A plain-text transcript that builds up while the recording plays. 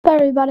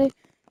everybody,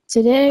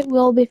 today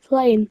we'll be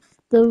playing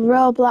the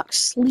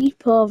Roblox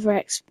sleepover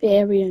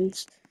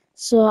experience.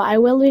 So I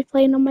will be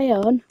playing on my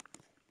own,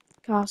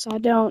 because I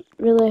don't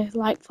really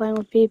like playing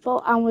with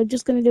people, and we're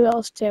just going to do it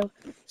us two.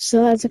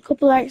 So there's a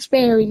couple of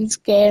experience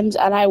games,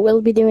 and I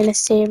will be doing a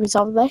series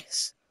of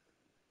this.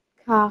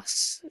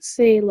 Cause,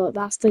 see, look,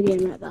 that's the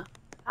game right there.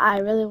 I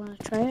really want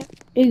to try it.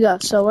 Here you go,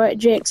 so we're at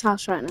Jake's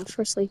house right now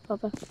for a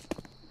sleepover.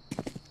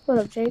 What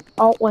up, Jake?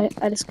 Oh, wait,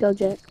 I just killed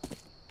Jake.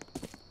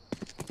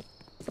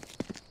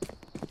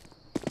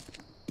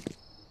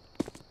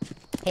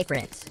 Hey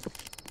friends.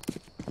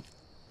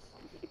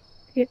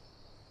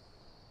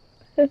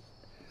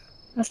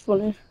 That's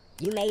funny.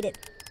 You made it.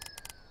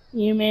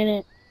 You made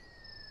it.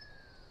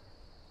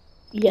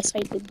 Yes, I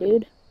did,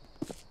 dude.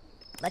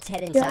 Let's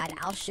head inside.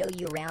 I'll show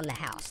you around the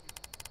house.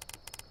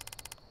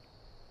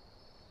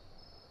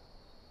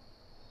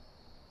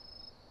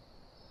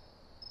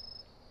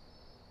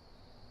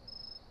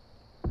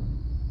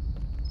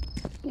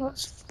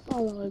 Let's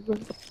follow it, bro.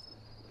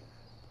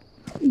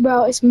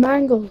 Bro, it's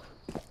mango.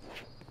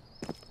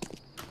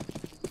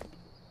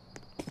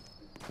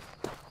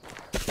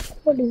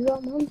 What is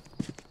that, man?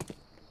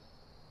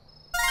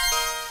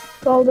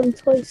 Golden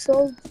toy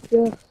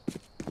soldier.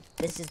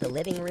 This is the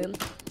living room.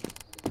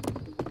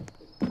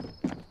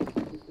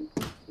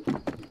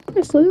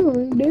 It's living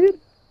room, dude.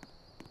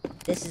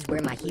 This is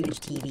where my huge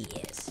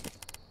TV is.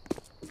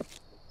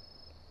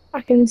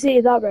 I can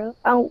see that, bro.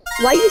 Why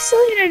are you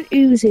selling an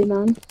Uzi,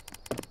 man?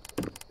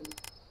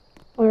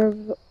 Or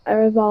a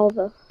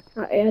revolver?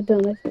 I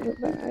don't know if it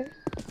looks right.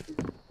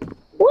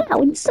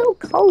 Wow, it's so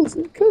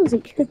cozy.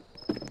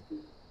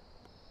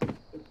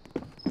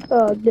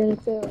 Oh, didn't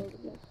feel it.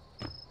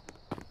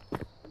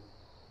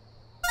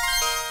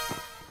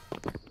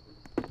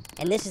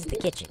 And this is the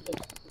kitchen.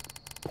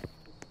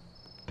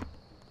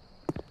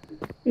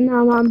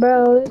 Nah, man,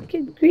 bro, this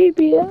kid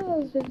creepy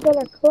as. He's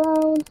got a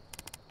clown.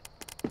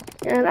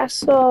 And I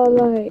saw,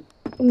 like,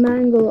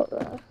 mango up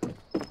there.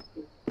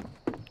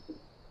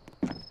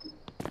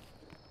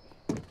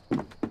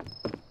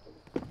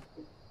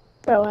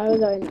 Bro, where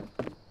was I now?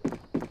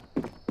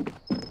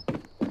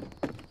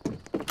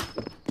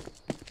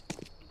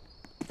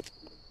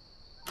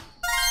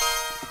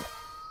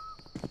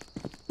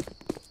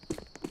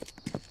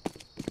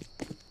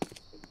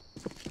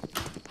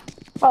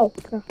 Oh,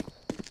 God.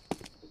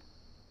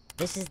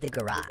 This is the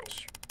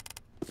garage.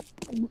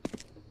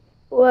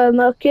 Well,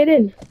 no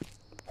kidding.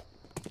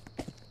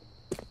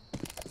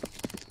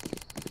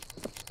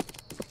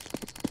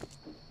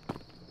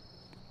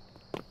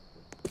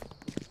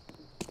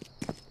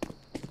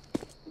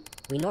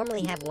 We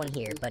normally have one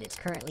here, but it's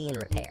currently in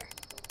repair.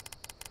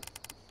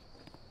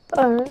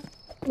 Alright,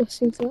 let's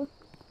see so.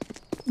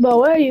 But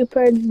where are you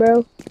parked,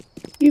 bro?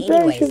 You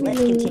Anyways, should let's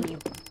be continue.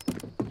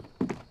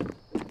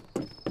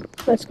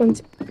 Let's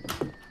continue.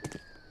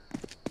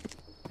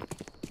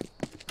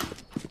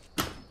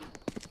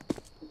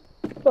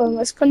 Well,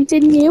 let's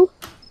continue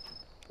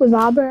with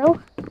our bro.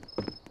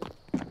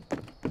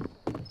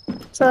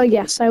 So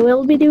yes, I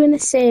will be doing a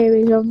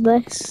series of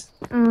this,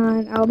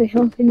 and I'll be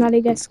hoping that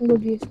he gets some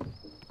good views.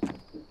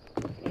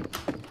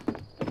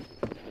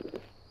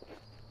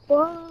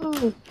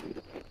 Whoa!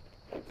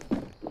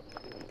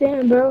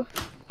 Damn, bro.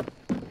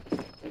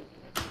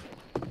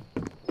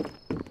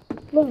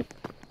 Look.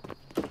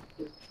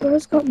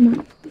 Bro's got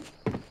man.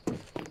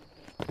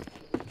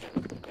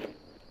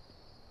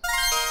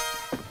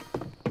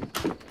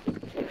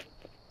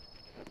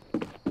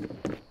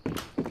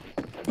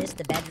 This is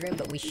the bedroom,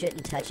 but we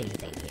shouldn't touch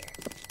anything here.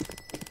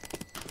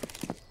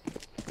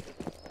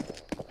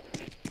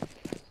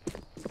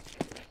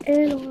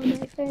 Hello,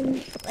 my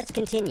friend. Let's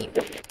continue.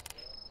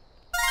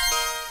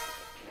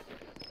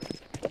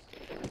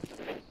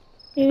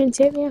 You can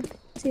take me out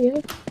to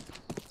you.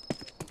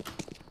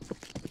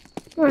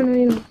 Oh, no,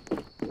 you don't.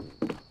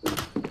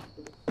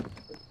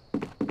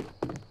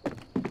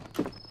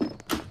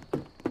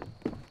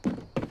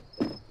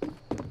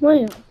 No,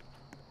 you don't.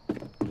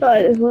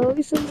 Alright, as well,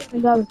 we said I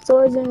got the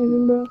toys and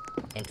everything, bro.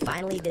 And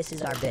finally, this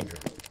is our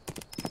bedroom.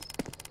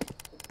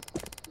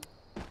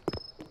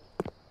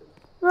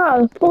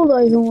 Oh, the pool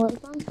don't even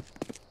work, man.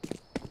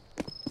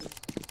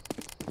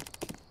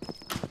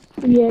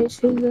 Yeah, it's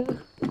here, bro.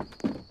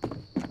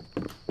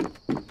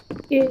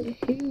 Yeah, here,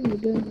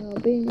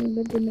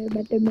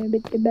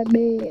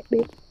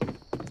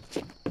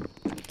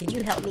 Could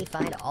you help me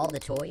find all the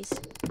toys?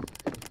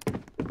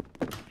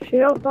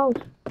 Sure, pal.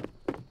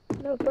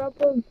 No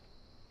problem.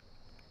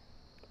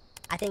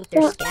 I think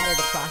they're scattered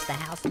across the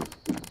house.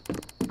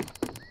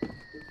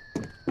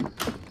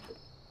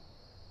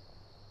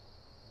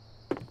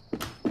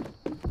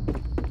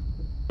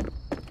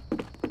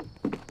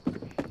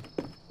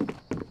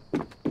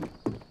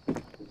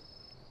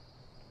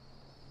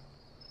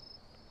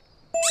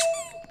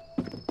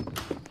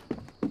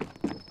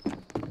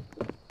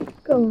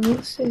 Go on,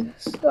 let's see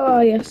this.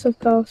 Oh, yes, of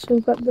course,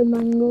 we've got the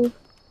mango.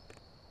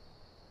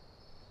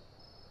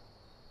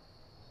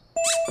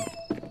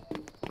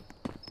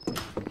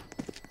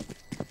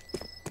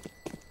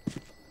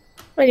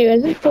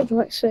 Anyways, this club's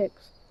like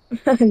 6.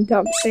 and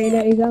Tom stayed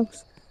at his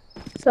house.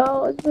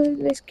 So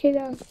this kid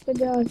has to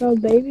be like a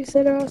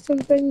babysitter or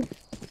something.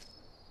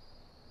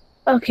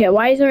 Okay,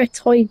 why is there a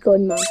toy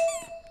gun, man?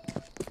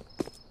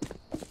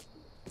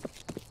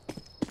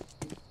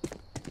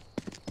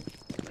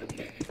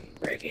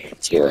 Bring it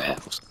into your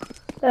house.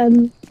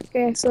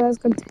 Okay, so let's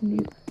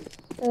continue.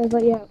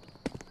 But yeah,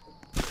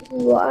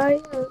 why?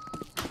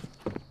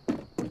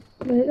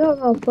 I don't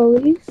know,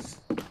 police.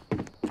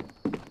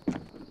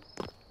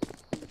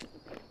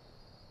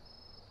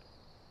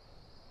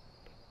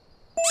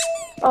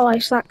 Oh,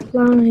 it's that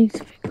line.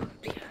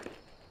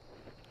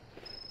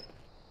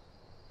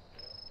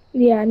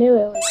 Yeah, I knew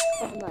it was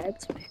on my head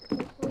to pick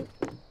up.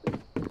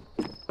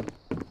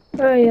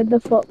 Oh, yeah, the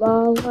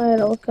football. I had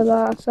a look at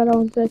that. I said I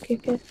wanted to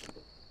kick it.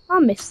 I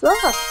missed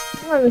that.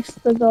 I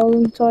missed the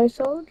golden toy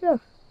soldier.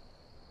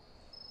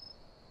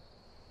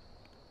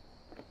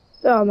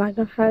 Oh my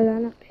god, how did I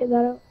not pick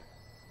that up?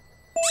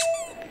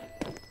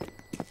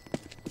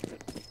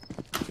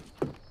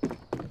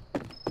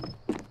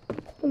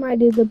 I might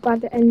do the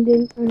bad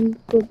ending and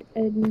good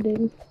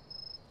ending.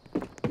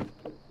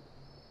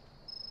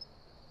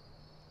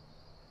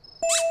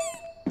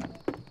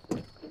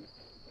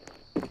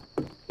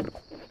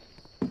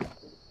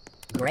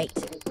 Great.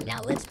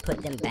 Now let's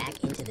put them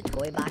back into the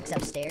toy box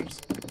upstairs.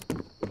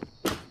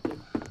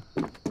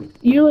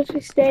 You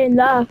literally stay in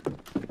there.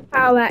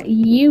 How about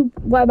you?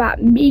 What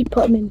about me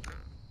putting in?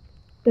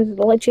 Because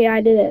literally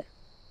I did it.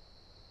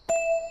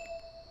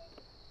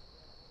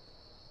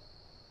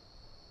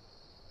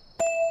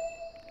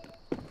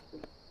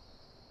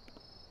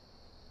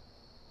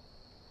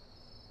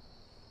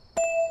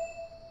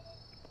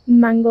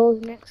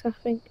 Mango's next, I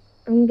think.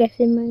 I'm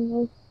guessing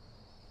mango.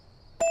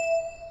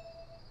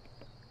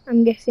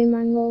 I'm guessing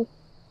mango.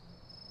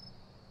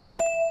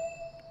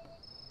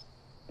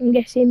 I'm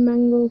guessing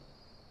mango.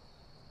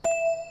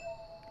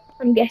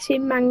 I'm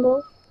guessing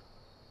mango.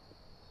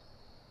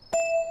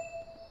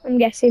 I'm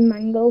guessing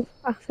mango.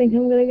 I think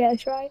I'm gonna get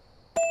this right.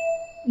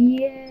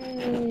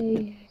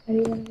 Yay! I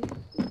got it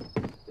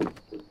right.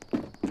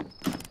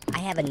 I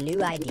have a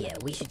new idea.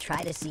 We should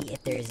try to see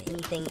if there's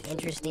anything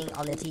interesting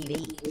on the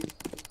TV.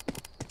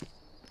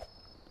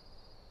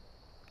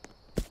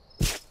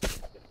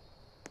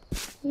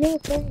 No,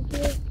 thank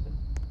you.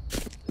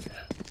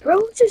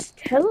 Bro just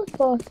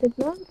teleported,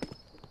 man.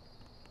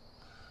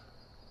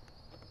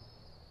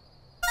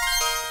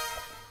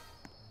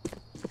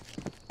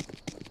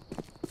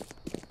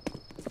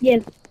 Yeah.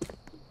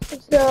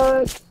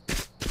 So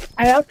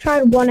I have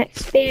tried one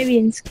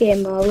experience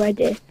game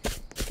already.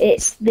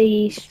 It's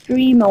the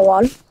streamer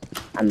one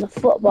and the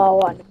football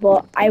one,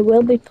 but I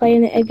will be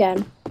playing it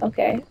again.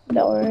 Okay,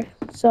 don't worry.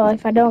 So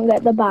if I don't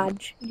get the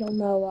badge, you'll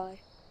know why.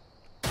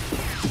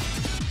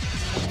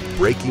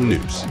 Breaking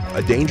news.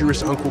 A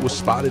dangerous uncle was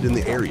spotted in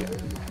the area.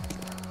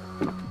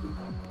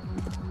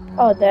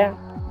 Oh, damn.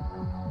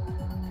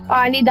 Oh,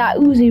 I need that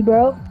Uzi,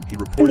 bro. He I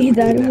reportedly need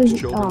that kidnaps Uzi.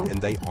 children Oh,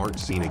 and they aren't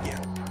seen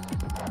again.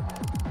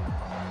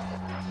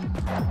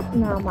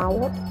 nah, man.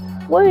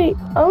 What? Wait,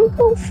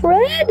 Uncle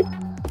Fred?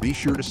 Be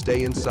sure to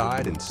stay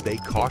inside and stay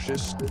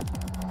cautious.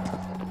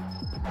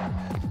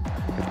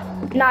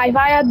 Nah, if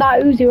I had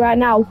that Uzi right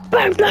now,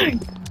 bang, bang,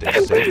 Stay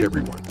bang, safe, bang.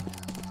 everyone.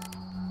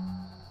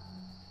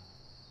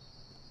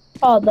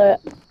 Oh, the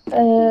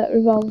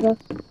revolver.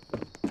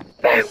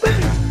 Bang,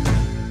 bang.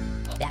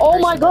 That Oh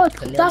my person god,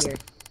 looked that's familiar.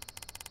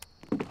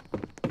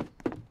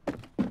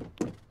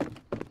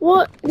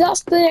 what?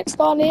 That's the next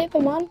door neighbor,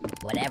 man.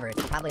 Whatever,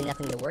 it's probably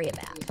nothing to worry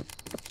about.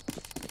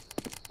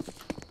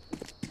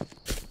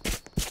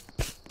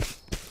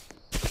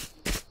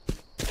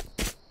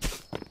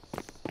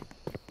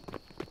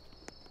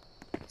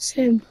 It's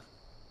him.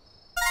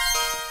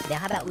 Now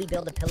how about we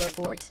build a pillar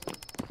fort?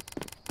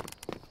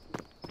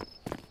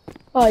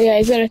 Oh yeah,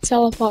 he's gonna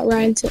teleport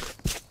right into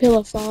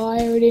pillar fort.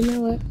 I already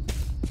know it.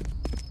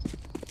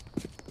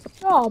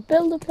 Oh,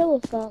 build a pillar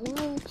fort,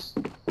 nice.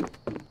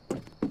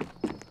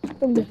 It's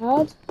gonna be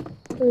hard.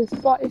 With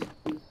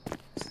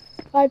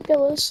five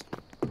pillars.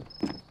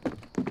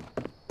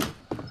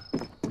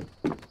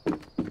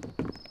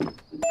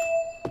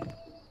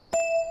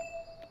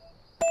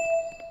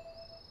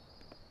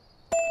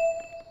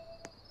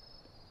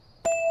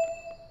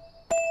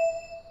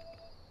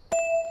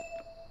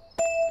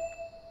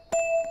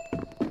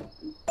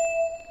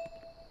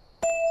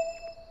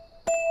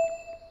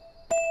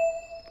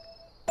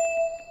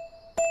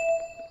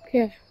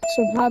 Okay,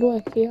 some hard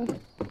work here.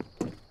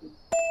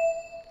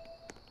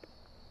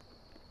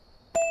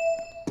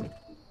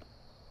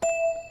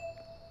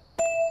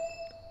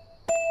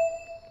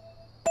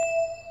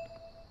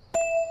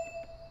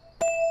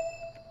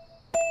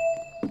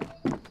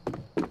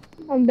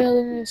 I'm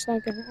building this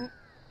like an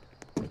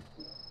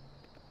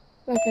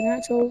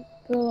actual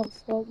pillar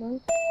fort, man.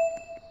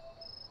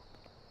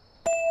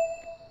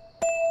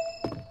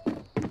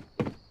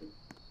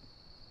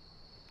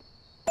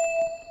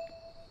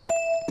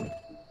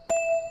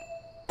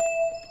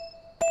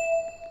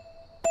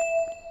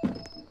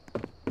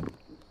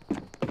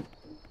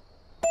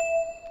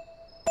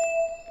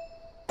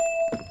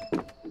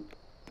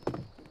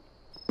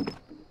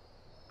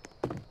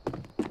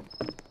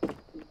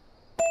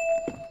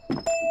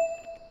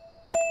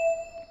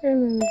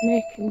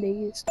 making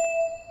these.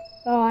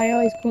 Oh, I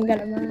always couldn't get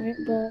them right,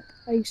 but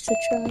I used to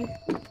try.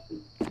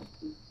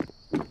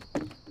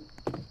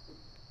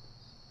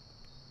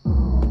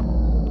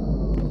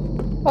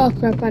 Oh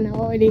crap, I know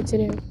what we need to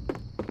do.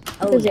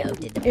 Oh no,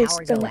 did the It's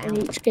power go done in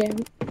out? each game.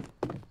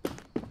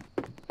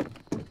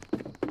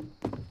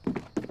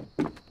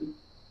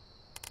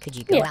 Could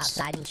you go Yes.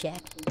 outside and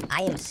check?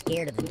 I am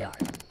scared of the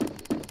dark.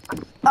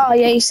 Oh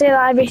yeah, you say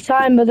that every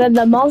time, but then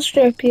the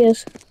monster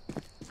appears.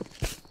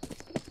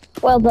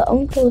 Well, the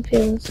uncle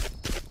appears,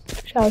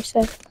 shall I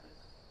say.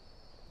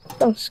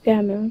 Don't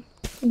scare me,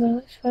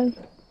 but it's fine.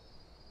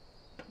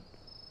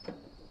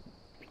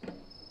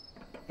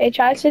 It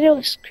tries to do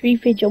a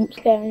creepy jump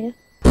scare on you.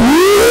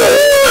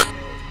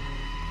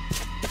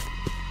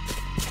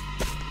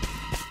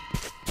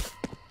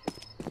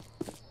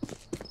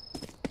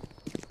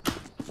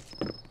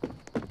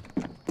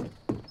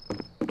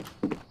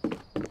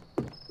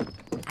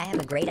 I have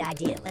a great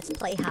idea. Let's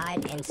play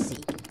hide and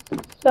seek.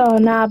 So,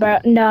 nah,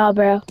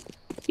 bro.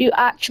 You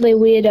actually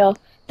weirdo.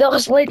 That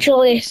was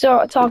literally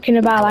sort of talking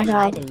about I like will how.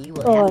 hide and you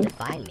will have to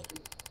find me.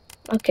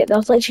 Okay, that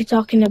was literally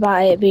talking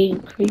about it being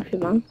creepy,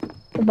 man.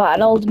 About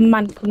an old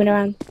man coming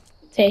around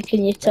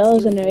taking your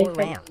toes and Let's do 4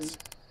 everything. rounds.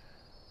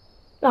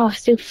 Oh,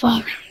 let's do 4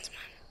 rounds, man.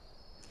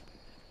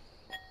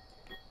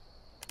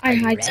 Are I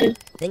you hide ready? too.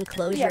 Then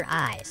close your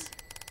eyes.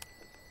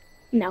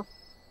 No.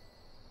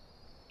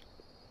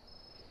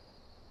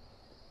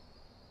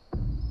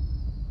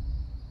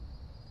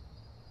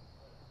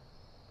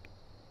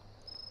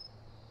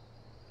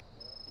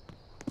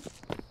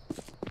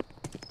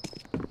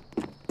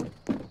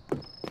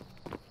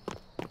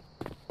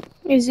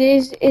 Is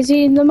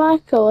he in the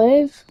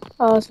microwave?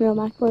 Oh, it's not a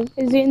microwave.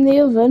 Is he in the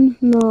oven?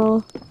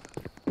 No.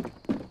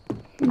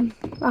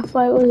 I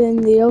thought it was in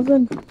the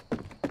oven.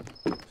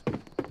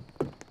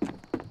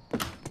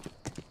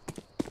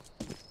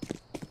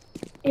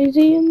 Is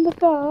he in the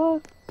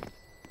car?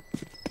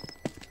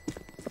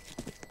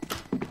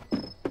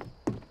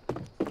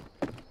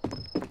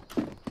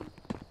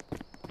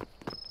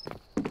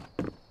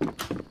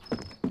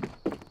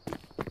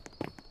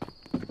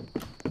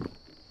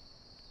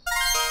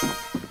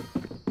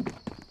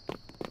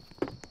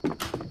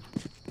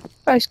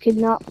 I was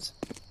kidnapped.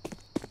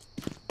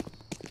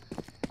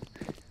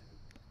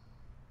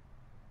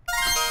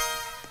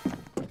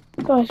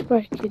 I was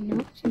probably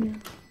kidnapped, you know.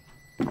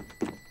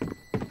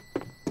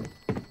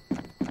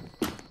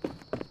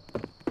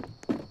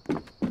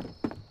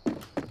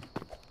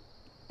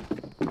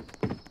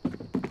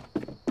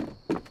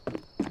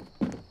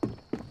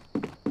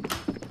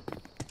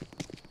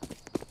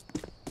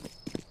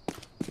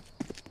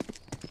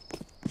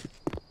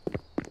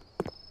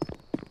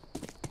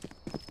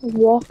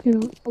 Walking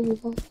on the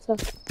water.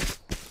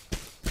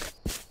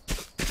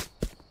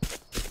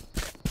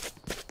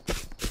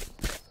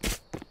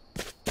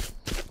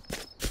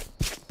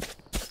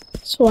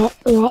 Swat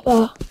right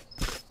there.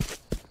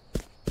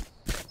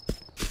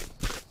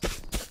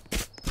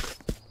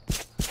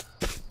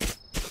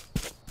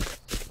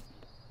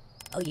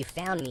 Oh, you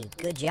found me.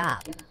 Good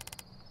job.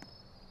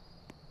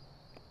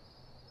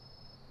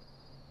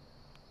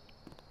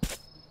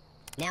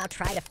 Now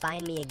try to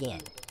find me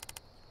again.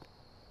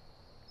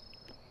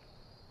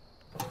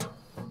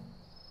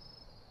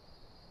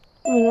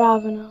 I'd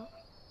rather not.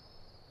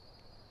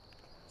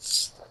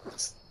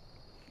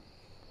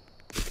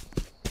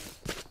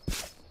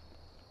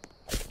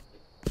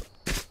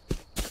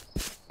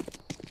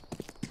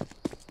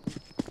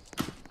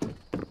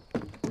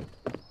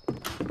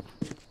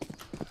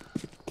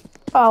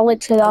 Oh,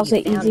 literally, that Oh, was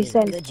you the found me. easiest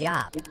thing. Good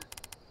job.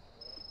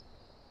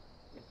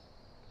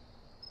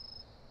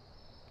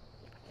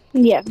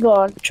 Yeah, go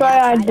on. Try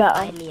Now hide try to better.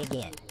 find me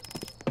again.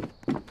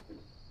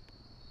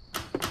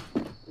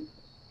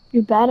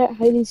 You're bad at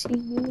hide and seek,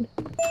 dude.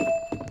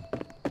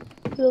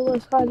 The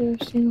worst hide I've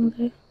ever seen all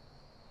day.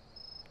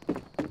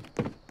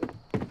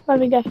 Let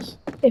me guess.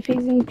 If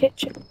he's in the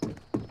kitchen.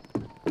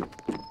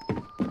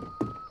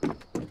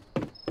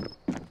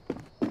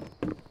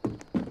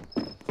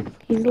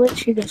 He's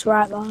literally just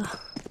right there.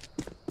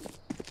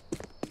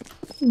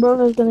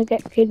 Brother's gonna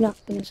get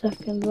kidnapped in a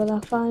second when I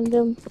find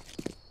him.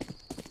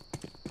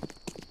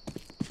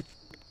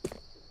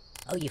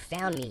 Oh, you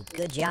found me.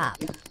 Good job.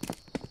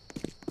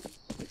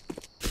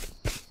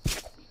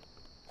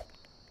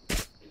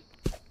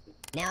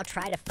 Now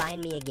try to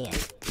find me again.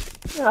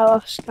 I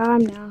lost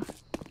time now.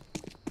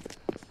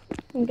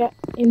 I'm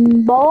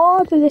getting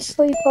bored of this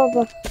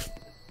sleepover.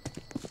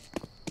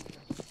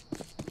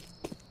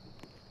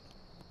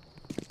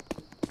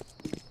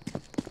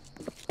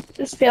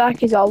 Just feel like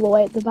he's all the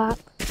way at the back.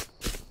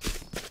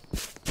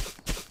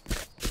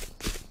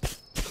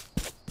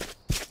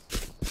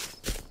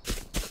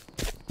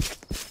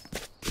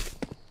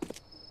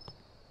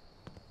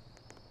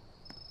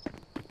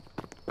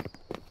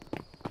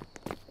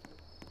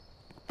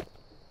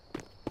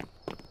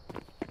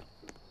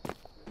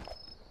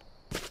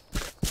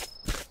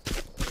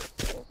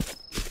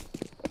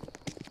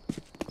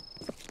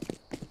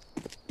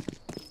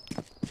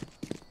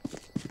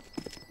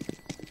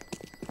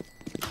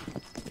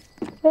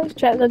 Let's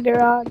check the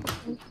garage.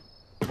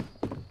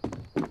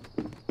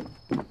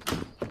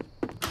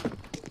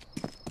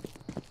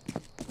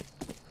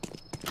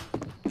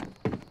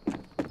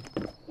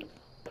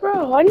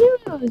 Bro, I knew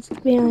I was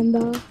behind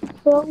that.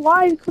 But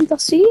why couldn't I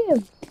see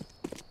him?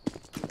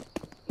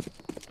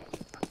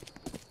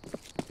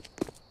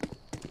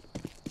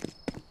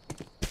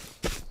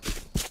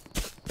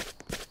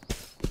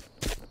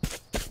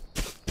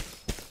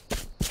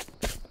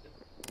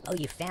 Oh,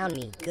 you found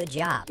me. Good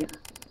job.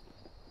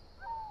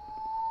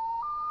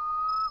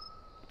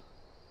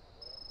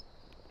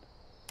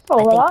 Oh,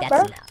 I well, think that that's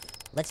better. enough.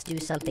 Let's do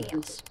something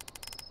else.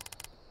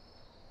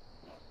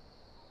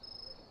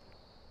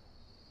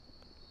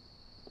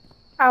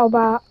 How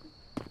about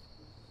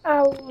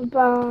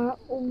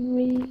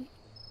we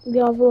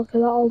go have a look at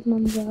that old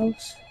man's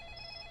house?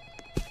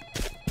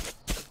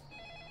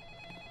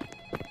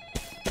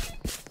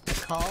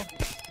 Call?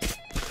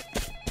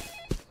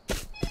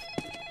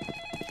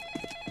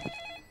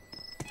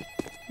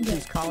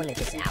 Who's calling at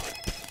this hour?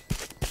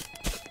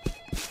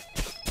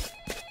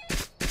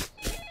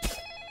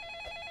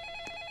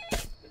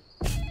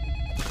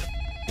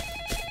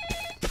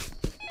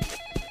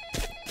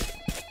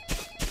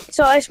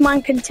 So this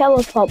man can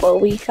teleport,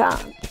 but we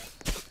can't.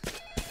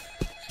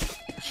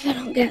 I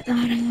don't get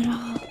that at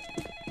all.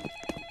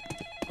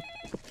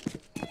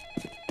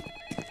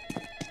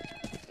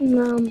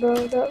 No,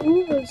 bro, that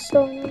was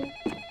so nice.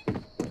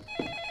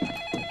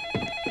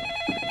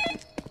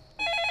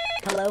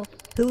 Hello?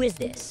 Who is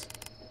this?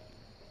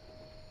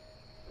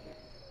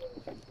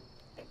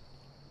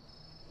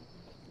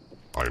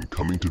 I am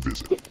coming to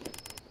visit.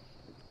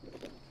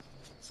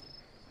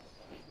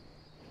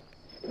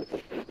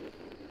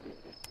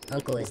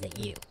 Uncle, is that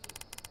you?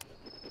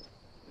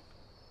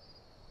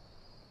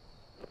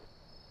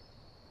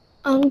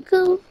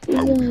 Uncle?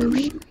 I will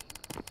be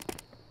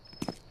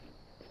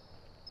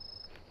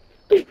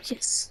there soon.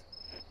 Yes.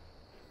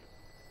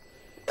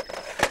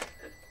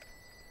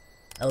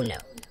 Oh no,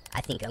 I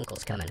think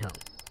Uncle's coming home.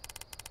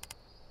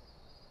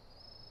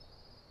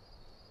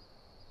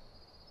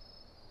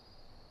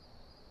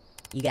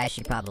 You guys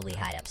should probably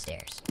hide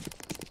upstairs.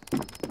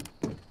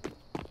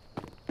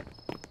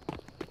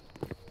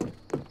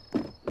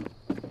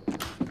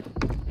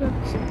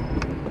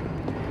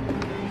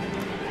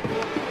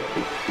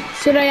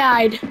 Should I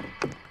hide?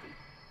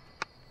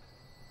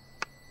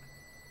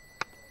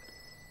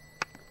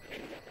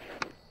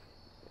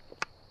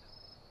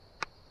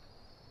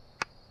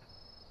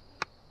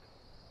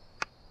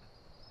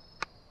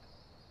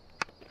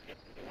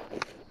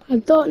 I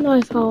don't know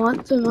if I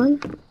want to, man.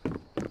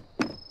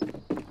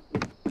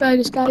 But I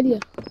just guide you.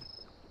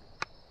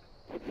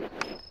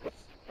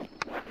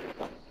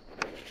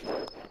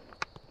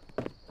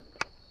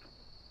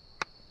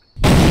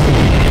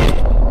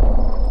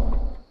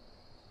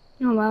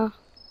 Oh wow.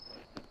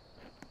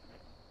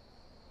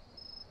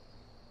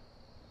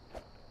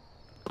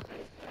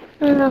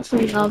 I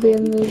think I'll be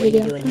in the What are you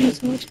video. doing Thanks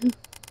here? for watching.